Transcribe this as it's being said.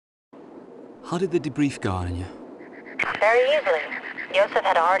How did the debrief go on you? Very easily. Yosef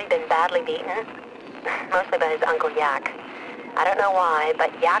had already been badly beaten, mostly by his uncle Yak. I don't know why,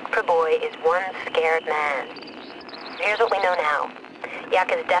 but Yak Praboy is one scared man. Here's what we know now.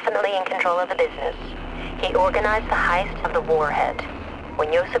 Yak is definitely in control of the business. He organized the heist of the warhead.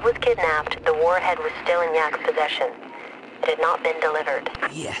 When Yosef was kidnapped, the warhead was still in Yak's possession. It had not been delivered.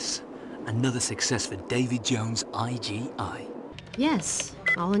 Yes. Another success for Davy Jones' IGI. Yes,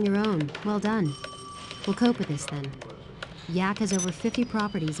 all on your own. Well done. We'll cope with this then. Yak has over 50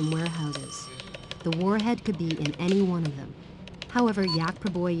 properties and warehouses. The warhead could be in any one of them. However, Yak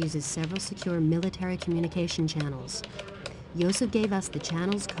Praboy uses several secure military communication channels. Yosef gave us the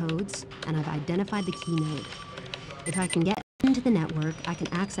channel's codes, and I've identified the key node. If I can get into the network, I can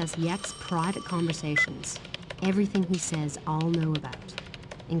access Yak's private conversations. Everything he says, I'll know about,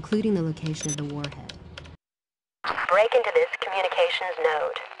 including the location of the warhead. Break into this communications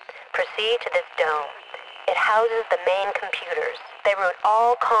node. Proceed to this dome. It houses the main computers. They route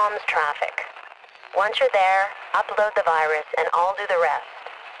all comms traffic. Once you're there, upload the virus and I'll do the rest.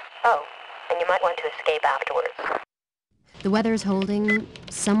 Oh, and you might want to escape afterwards. The weather's holding,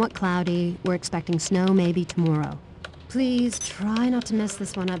 somewhat cloudy. We're expecting snow maybe tomorrow. Please try not to mess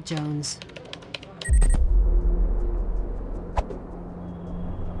this one up, Jones.